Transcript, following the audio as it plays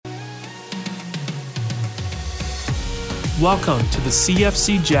Welcome to the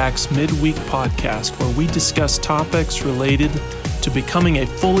CFC Jacks Midweek Podcast, where we discuss topics related to becoming a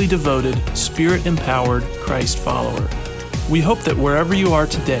fully devoted, Spirit-empowered Christ follower. We hope that wherever you are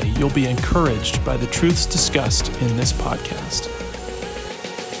today, you'll be encouraged by the truths discussed in this podcast.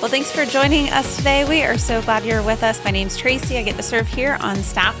 Well, thanks for joining us today. We are so glad you're with us. My name's Tracy. I get to serve here on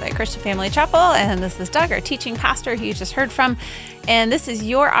staff at Christian Family Chapel. And this is Doug, our teaching pastor who you just heard from. And this is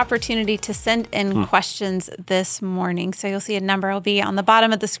your opportunity to send in questions this morning. So you'll see a number will be on the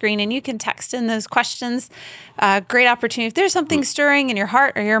bottom of the screen, and you can text in those questions. Great opportunity. If there's something stirring in your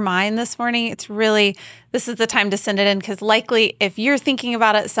heart or your mind this morning, this is the time to send it in, because likely if you're thinking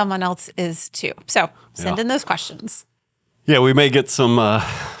about it, someone else is too. So send in those questions. Yeah, we may get some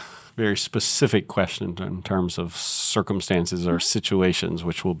very specific questions in terms of circumstances or situations,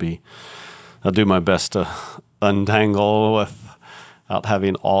 which I'll do my best to untangle without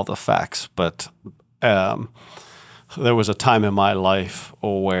having all the facts. But there was a time in my life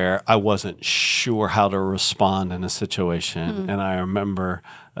where I wasn't sure how to respond in a situation. And I remember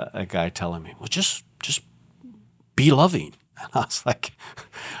a guy telling me, well, just be loving. And I was like,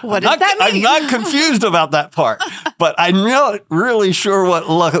 what does that mean? I'm not confused about that part, but I'm not really sure what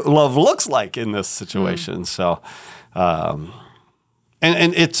love looks like in this situation. So, and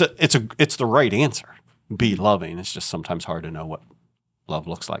it's the right answer. Be loving. It's just sometimes hard to know what love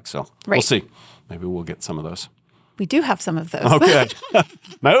looks like. So We'll see. Maybe we'll get some of those. We do have some of those. Okay.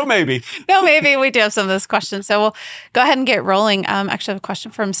 No, maybe. No, maybe we do have some of those questions. So we'll go ahead and get rolling. Actually, I have a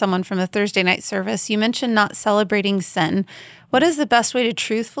question from someone from the Thursday night service. You mentioned not celebrating sin. What is the best way to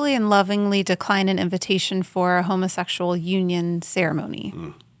truthfully and lovingly decline an invitation for a homosexual union ceremony?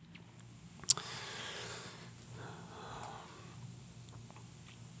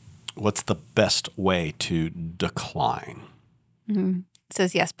 What's the best way to decline? It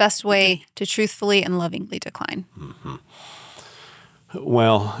says, yes, best way to truthfully and lovingly decline.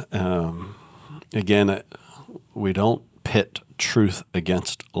 Well, again, we don't pit truth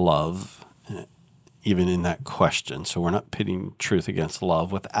against love, even in that question. So we're not pitting truth against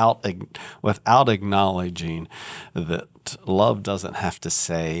love without acknowledging that love doesn't have to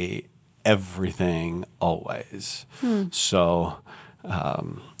say everything always. So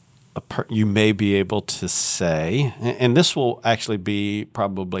you may be able to say, and this will actually be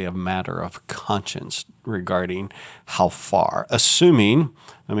probably a matter of conscience regarding how far, assuming,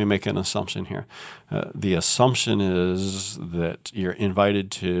 let me make an assumption here. The assumption is that you're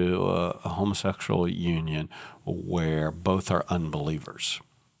invited to a homosexual union where both are unbelievers.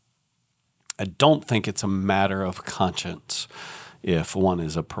 I don't think it's a matter of conscience. If one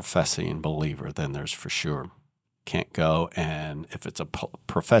is a professing believer, then there's for sure can't go. And if it's a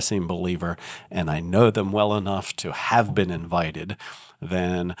professing believer and I know them well enough to have been invited,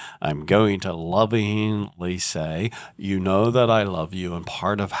 then I'm going to lovingly say, you know that I love you, and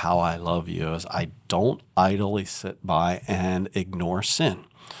part of how I love you is I don't idly sit by and ignore sin.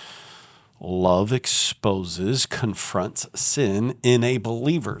 Love exposes, confronts sin in a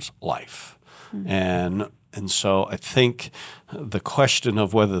believer's life. And so I think the question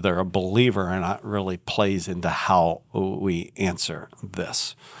of whether they're a believer or not really plays into how we answer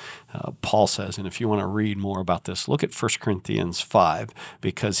this. Paul says, and if you want to read more about this, look at 1 Corinthians 5,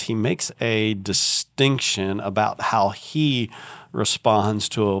 because he makes a distinction about how he responds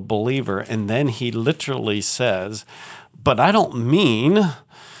to a believer. And then he literally says, but I don't mean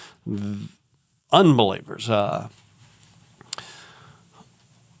unbelievers.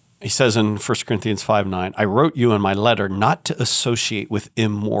 He says in 1 Corinthians 5:9, I wrote you in my letter not to associate with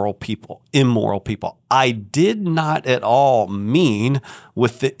immoral people. I did not at all mean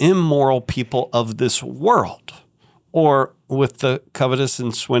with the immoral people of this world, or with the covetous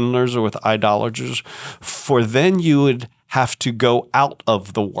and swindlers, or with idolaters, for then you would have to go out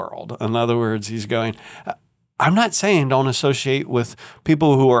of the world. In other words, he's going, I'm not saying don't associate with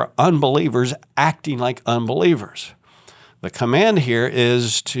people who are unbelievers acting like unbelievers. The command here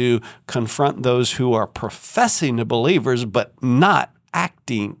is to confront those who are professing to believers but not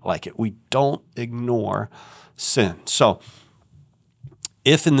acting like it. We don't ignore sin. So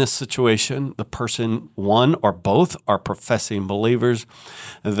if in this situation the person, one or both, are professing believers,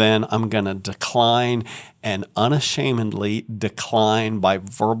 then I'm going to decline, and unashamedly decline, by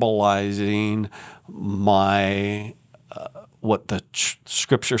verbalizing my what the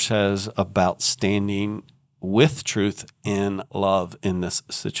Scripture says about standing with truth in love in this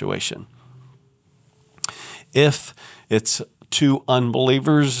situation. If it's two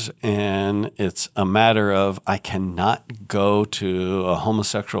unbelievers and it's a matter of I cannot go to a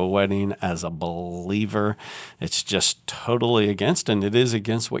homosexual wedding as a believer, it's just totally against, and it is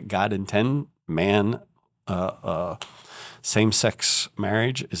against what God intended man Same-sex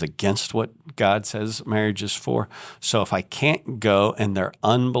marriage is against what God says marriage is for. So if I can't go and they're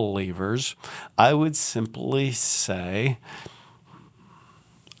unbelievers, I would simply say,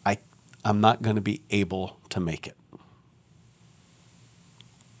 I'm not going to be able to make it.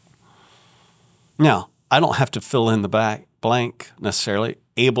 Now, I don't have to fill in the blank necessarily,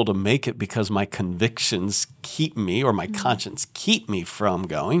 able to make it because my convictions keep me or my conscience keep me from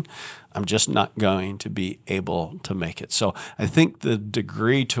going. I'm just not going to be able to make it. So I think the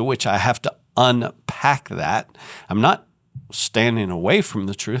degree to which I have to unpack that, I'm not standing away from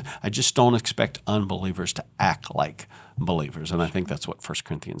the truth. I just don't expect unbelievers to act like believers. And I think that's what 1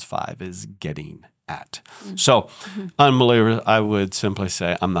 Corinthians 5 is getting at. So unbelievers, I would simply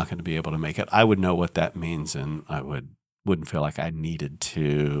say, I'm not going to be able to make it. I would know what that means, and I wouldn't feel like I needed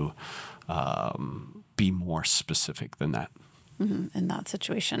to be more specific than that. In that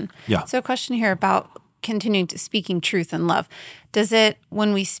situation. Yeah. So a question here about continuing to speaking truth in love.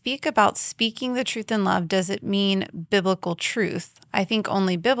 When we speak about speaking the truth in love, does it mean biblical truth? I think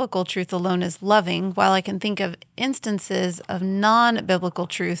only biblical truth alone is loving, while I can think of instances of non-biblical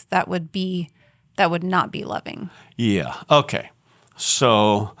truth that would not be loving. Yeah. Okay.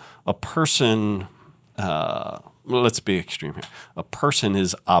 So a person, let's be extreme here. A person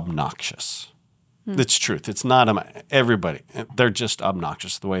is obnoxious. It's truth. It's not everybody. They're just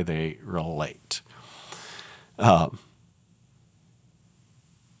obnoxious the way they relate. I'm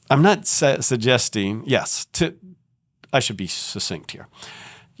not suggesting, I should be succinct here.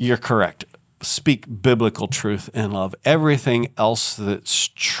 You're correct. Speak biblical truth in love. Everything else that's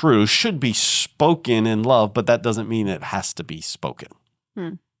true should be spoken in love, but that doesn't mean it has to be spoken.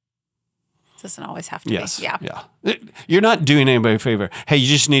 Doesn't always have to be. Yeah. You're not doing anybody a favor. Hey, you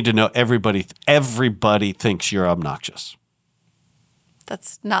just need to know everybody thinks you're obnoxious.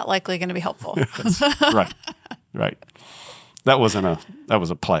 That's not likely going to be helpful. Right. That was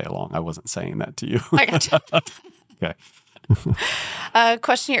a play along. I wasn't saying that to you. I gotcha. Okay.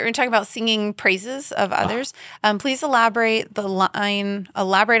 Question here. We're talking about singing praises of others. Please elaborate on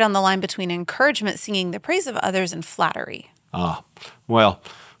the line between encouragement, singing the praise of others, and flattery. Well,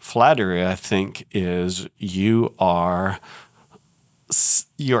 flattery, I think, is you're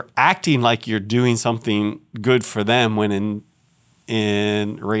acting like you're doing something good for them when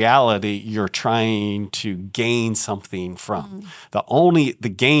in reality you're trying to gain something from.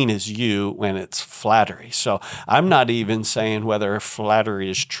 The gain is you when it's flattery. So I'm not even saying whether flattery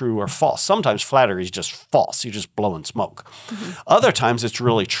is true or false. Sometimes flattery is just false. You're just blowing smoke. Other times it's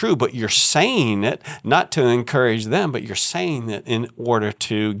really true, but you're saying it not to encourage them, but you're saying it in order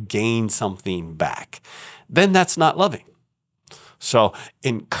to gain something back. Then that's not loving. So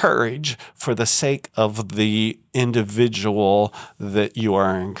encourage for the sake of the individual that you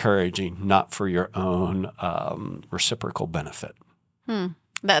are encouraging, not for your own reciprocal benefit.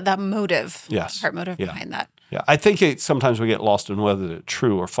 That motive, yes, heart motive behind that. Yeah, I think sometimes we get lost in whether it's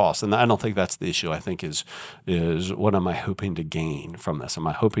true or false, and I don't think that's the issue. I think is what am I hoping to gain from this? Am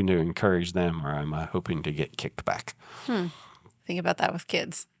I hoping to encourage them, or am I hoping to get kicked back? Think about that with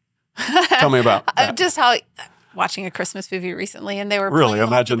kids. Tell me about that. Just how. Watching a Christmas movie recently, and they were really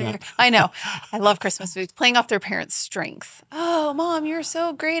imagine that. I know. I love Christmas movies. Playing off their parents' strengths. Oh, Mom, you're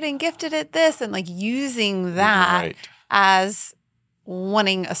so great and gifted at this, and like using that as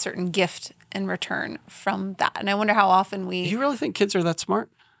wanting a certain gift in return from that. And I wonder how often Do you really think kids are that smart?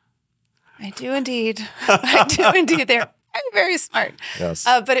 I do indeed. I do indeed. They're very, very smart. Yes.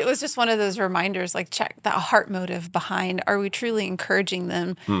 But it was just one of those reminders, like check that heart motive behind, are we truly encouraging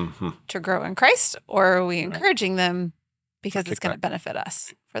them to grow in Christ, or are we encouraging them because it's going to benefit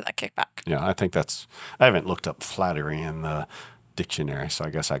us for that kickback? Yeah, I think I haven't looked up flattery in the dictionary, so I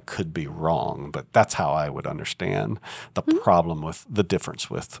guess I could be wrong, but that's how I would understand the problem with the difference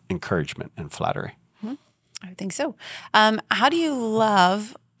with encouragement and flattery. I think so. How do you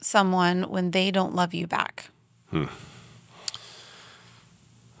love someone when they don't love you back?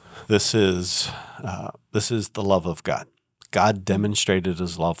 This is the love of God. God demonstrated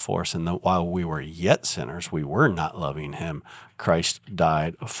his love for us, and that while we were yet sinners, we were not loving him. Christ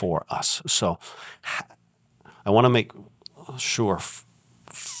died for us. So I want to make sure,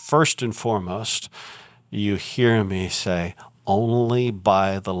 first and foremost, you hear me say, only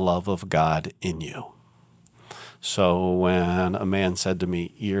by the love of God in you. So when a man said to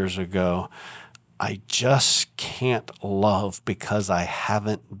me years ago, I just can't love because I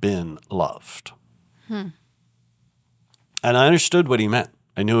haven't been loved. And I understood what he meant.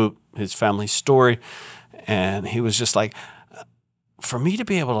 I knew his family story, and he was just like, for me to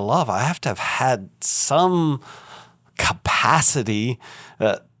be able to love, I have to have had some capacity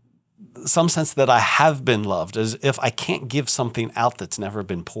some sense that I have been loved, as if I can't give something out that's never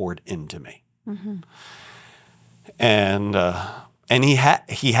been poured into me. Mm-hmm. And he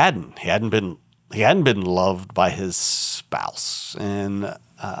hadn't been loved by his spouse, and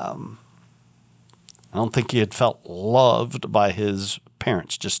I don't think he had felt loved by his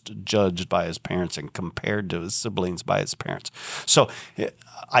parents, just judged by his parents and compared to his siblings by his parents. So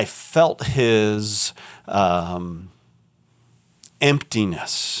I felt his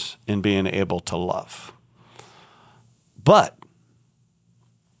emptiness in being able to love. But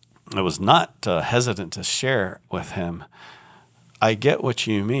I was not hesitant to share with him, I get what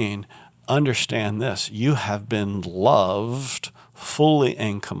you mean. Understand this. You have been loved fully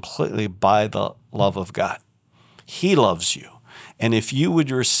and completely by the love of God. He loves you. And if you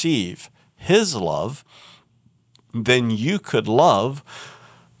would receive his love, then you could love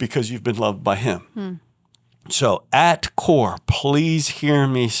because you've been loved by him. So at core, please hear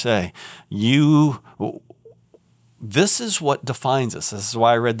me say, this is what defines us. This is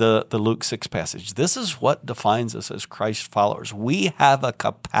why I read the Luke 6 passage. This is what defines us as Christ followers. We have a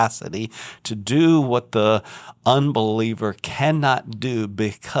capacity to do what the unbeliever cannot do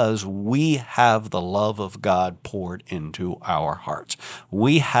because we have the love of God poured into our hearts.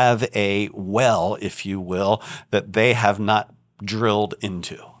 We have a well, if you will, that they have not drilled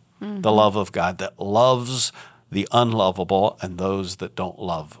into. Mm-hmm. The love of God that loves the unlovable and those that don't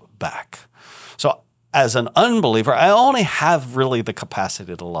love back. So as an unbeliever, I only have really the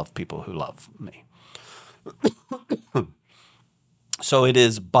capacity to love people who love me. So it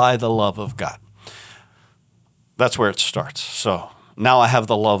is by the love of God. That's where it starts. So now I have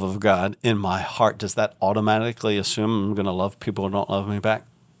the love of God in my heart. Does that automatically assume I'm going to love people who don't love me back?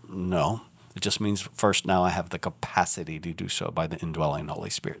 No. It just means first, now I have the capacity to do so by the indwelling Holy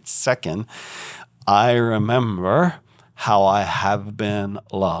Spirit. Second, I remember how I have been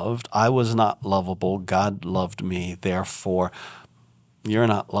loved. I was not lovable. God loved me. Therefore, you're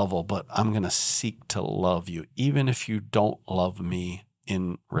not lovable, but I'm going to seek to love you, even if you don't love me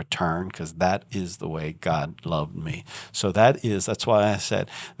in return, because that is the way God loved me. So that's why I said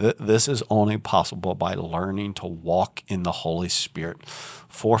that this is only possible by learning to walk in the Holy Spirit.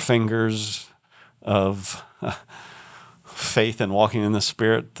 4 fingers of faith and walking in the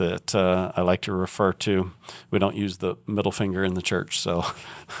Spirit that I like to refer to. We don't use the middle finger in the church, so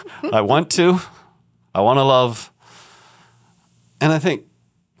I want to love, and I think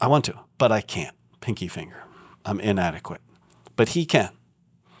I want to, but I can't. Pinky finger. I'm inadequate. But he can.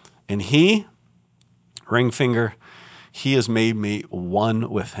 And he, ring finger, he has made me one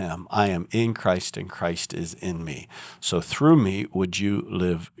with him. I am in Christ and Christ is in me. So through me would you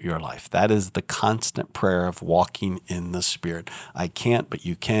live your life. That is the constant prayer of walking in the Spirit. I can't, but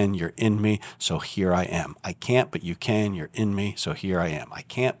you can. You're in me, so here I am. I can't, but you can. You're in me, so here I am. I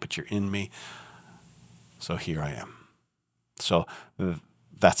can't, but you're in me, so here I am. So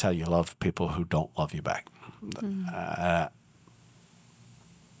that's how you love people who don't love you back. I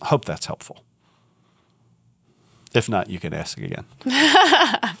hope that's helpful. If not, you can ask again.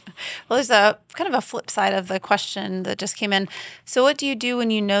 Well, there's a kind of a flip side of the question that just came in. So what do you do when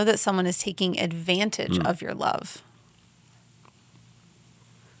you know that someone is taking advantage of your love?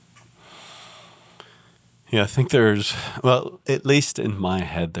 Yeah, I think at least in my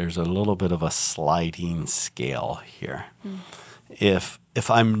head, there's a little bit of a sliding scale here. If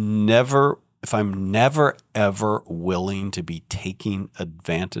I'm never ever willing to be taken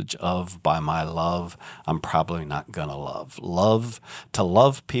advantage of by my love, I'm probably not going to love. To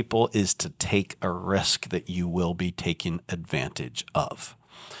love people is to take a risk that you will be taken advantage of.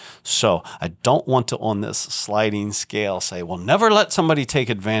 So I don't want to, on this sliding scale, say, well, never let somebody take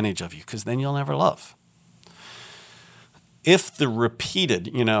advantage of you, because then you'll never love. If the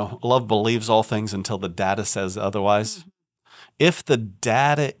repeated, love believes all things until the data says otherwise, if the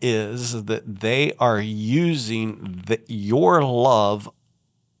data is that they are using your love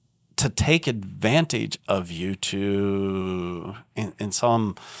to take advantage of you in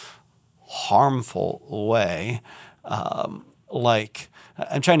some harmful way, like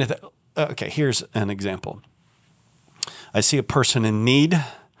I'm trying to think, okay, here's an example. I see a person in need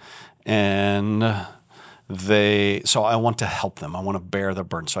and so I want to help them. I want to bear the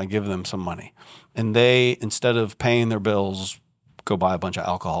burden. So I give them some money. And they, instead of paying their bills, go buy a bunch of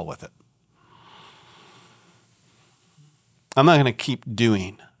alcohol with it. I'm not going to keep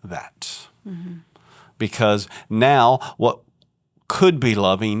doing that. Because now what could be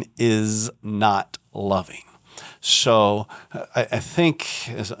loving is not loving. So I think,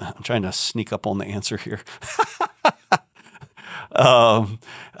 I'm trying to sneak up on the answer here.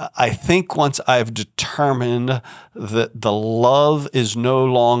 I think once I've determined that the love is no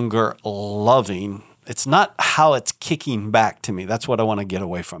longer loving, it's not how it's kicking back to me. That's what I want to get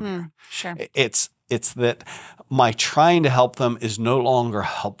away from here. Sure. It's that my trying to help them is no longer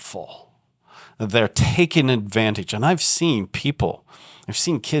helpful. They're taking advantage. And I've seen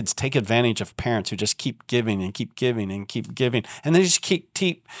kids take advantage of parents who just keep giving and keep giving and keep giving. And they just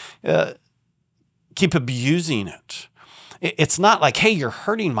keep abusing it. It's not like, hey, you're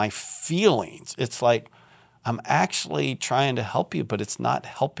hurting my feelings. It's like, I'm actually trying to help you, but it's not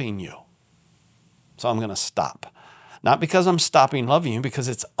helping you. So I'm going to stop. Not because I'm stopping loving you, because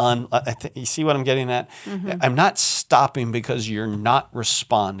it's you see what I'm getting at? Mm-hmm. I'm not stopping because you're not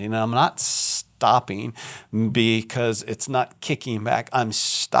responding. I'm not stopping because it's not kicking back. I'm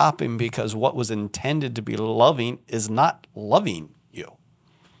stopping because what was intended to be loving is not loving you.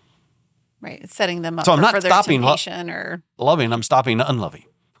 Right. It's setting them up so for I'm not further stopping temptation or loving. I'm stopping unloving.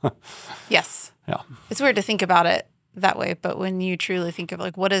 Yes. Yeah. It's weird to think about it that way, but when you truly think of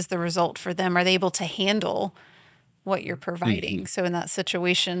like, what is the result for them? Are they able to handle what you're providing? Mm-hmm. So in that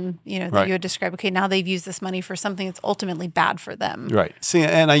situation, that you had described, okay, now they've used this money for something that's ultimately bad for them. Right. See,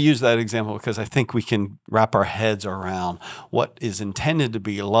 and I use that example because I think we can wrap our heads around what is intended to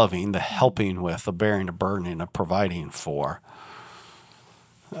be loving, the helping with, the bearing a burden, the providing for,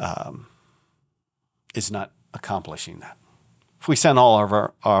 is not accomplishing that. If we send all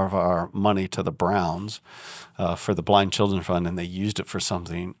of our money to the Browns for the Blind Children Fund and they used it for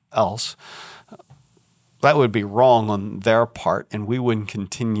something else, that would be wrong on their part, and we wouldn't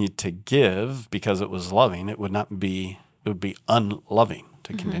continue to give because it was loving. It would be unloving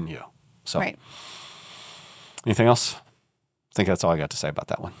to continue. So, right. Anything else? I think that's all I got to say about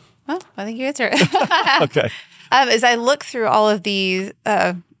that one. Well, I think you answered it. Okay. As I look through all of these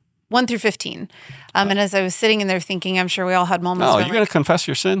 1 through 15, and as I was sitting in there thinking, I'm sure we all had moments. Oh, you're going to confess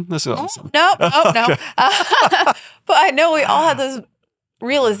your sin? This is awesome. No. But I know we all had those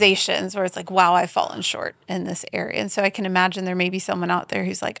realizations where it's like, wow, I've fallen short in this area. And so I can imagine there may be someone out there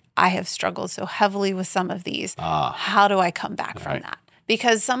who's like, I have struggled so heavily with some of these. How do I come back from that?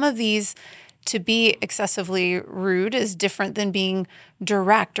 Because some of these, to be excessively rude is different than being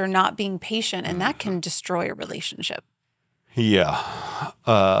direct or not being patient, and that can destroy a relationship. Yeah.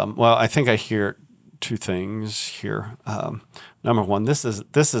 Well, I think I hear two things here. Number one, this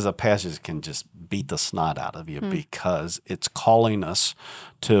is a passage that can just beat the snot out of you because it's calling us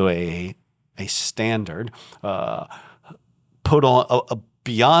to a standard. Put on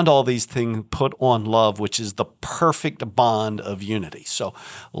beyond all these things, put on love, which is the perfect bond of unity. So,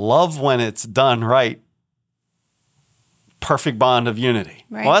 love when it's done right. Perfect bond of unity.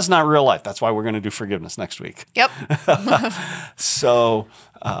 Right. Well, that's not real life. That's why we're going to do forgiveness next week. Yep. So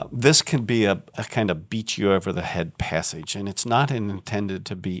this can be a kind of beat you over the head passage, and it's not intended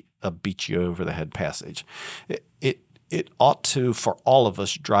to be a beat you over the head passage. It ought to, for all of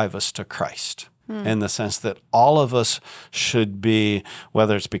us, drive us to Christ. In the sense that all of us should be,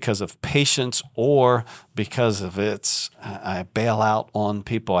 whether it's because of patience or because of I bail out on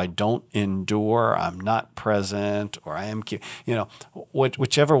people, I don't endure, I'm not present, or I am,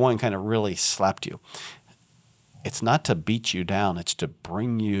 whichever one kind of really slapped you. It's not to beat you down, it's to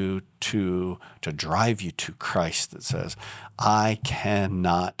bring you to drive you to Christ that says, I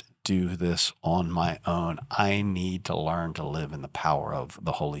cannot do this on my own. I need to learn to live in the power of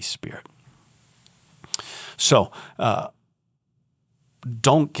the Holy Spirit. So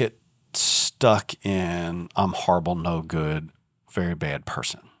don't get stuck in I'm horrible, no good, very bad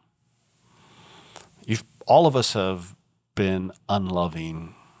person. All of us have been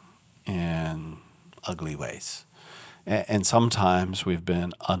unloving in ugly ways. And sometimes we've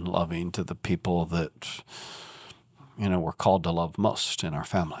been unloving to the people that, we're called to love most in our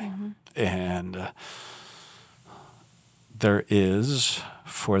family. Mm-hmm. And there is,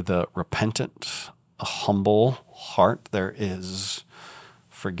 for the repentant, a humble heart, there is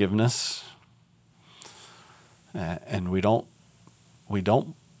forgiveness, and we don't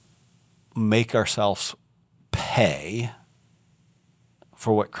make ourselves pay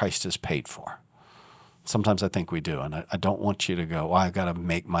for what Christ has paid for. Sometimes I think we do, and I don't want you to go, well, I've got to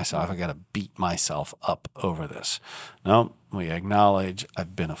I got to beat myself up over this. No, we acknowledge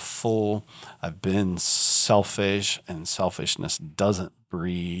I've been a fool, I've been selfish, and selfishness doesn't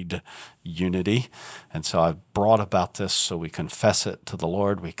breed unity. And so I've brought about this so we confess it to the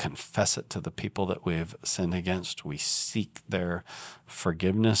Lord, we confess it to the people that we've sinned against, we seek their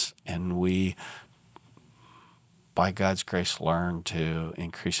forgiveness, and we, by God's grace, learn to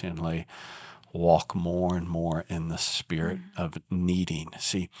increasingly walk more and more in the spirit of needing.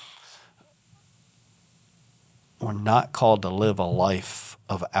 See, we're not called to live a life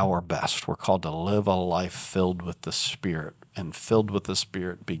of our best. We're called to live a life filled with the Spirit. And filled with the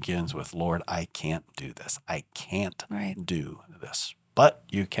Spirit begins with, Lord, I can't do this. I can't do this. But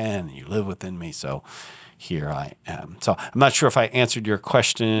you can. You live within me. So here I am. So I'm not sure if I answered your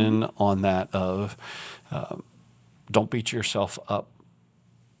question on that of don't beat yourself up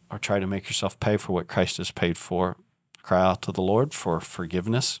or try to make yourself pay for what Christ has paid for. Cry out to the Lord for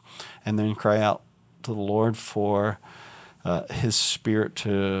forgiveness, and then cry out to the Lord for His Spirit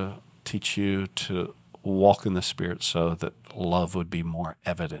to teach you to walk in the Spirit so that love would be more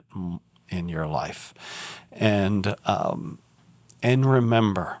evident in your life. And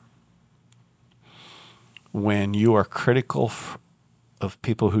remember, when you are critical of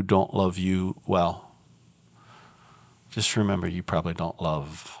people who don't love you well, just remember you probably don't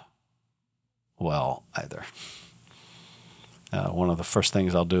love well either. One of the first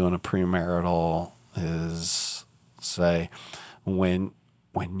things I'll do in a premarital is say, when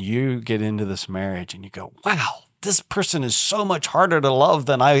you get into this marriage and you go, wow, this person is so much harder to love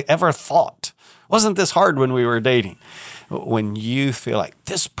than I ever thought. Wasn't this hard when we were dating? When you feel like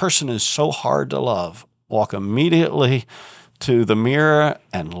this person is so hard to love, walk immediately to the mirror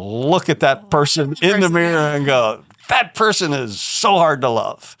and look at that person in the mirror and go, that person is so hard to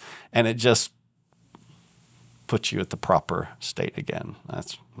love. And it just puts you at the proper state again.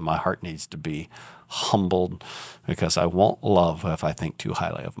 My heart needs to be humbled because I won't love if I think too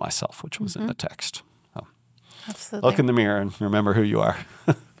highly of myself, which was in the text. So, absolutely. Look in the mirror and remember who you are.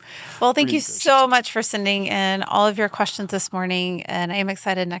 Well, thank you so much for sending in all of your questions this morning. And I am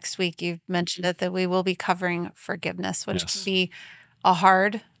excited next week. You've mentioned it, that we will be covering forgiveness, which can be a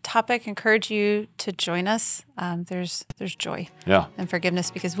hard topic. Encourage you to join us. There's joy in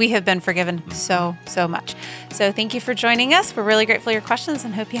forgiveness because we have been forgiven so much. So thank you for joining us. We're really grateful for your questions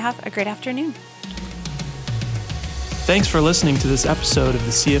and hope you have a great afternoon. Thanks for listening to this episode of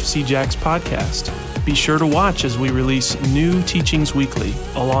the CFC Jacks podcast. Be sure to watch as we release new teachings weekly,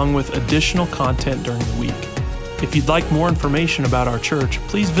 along with additional content during the week. If you'd like more information about our church,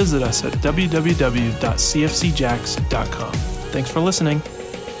 please visit us at www.cfcjacks.com. Thanks for listening.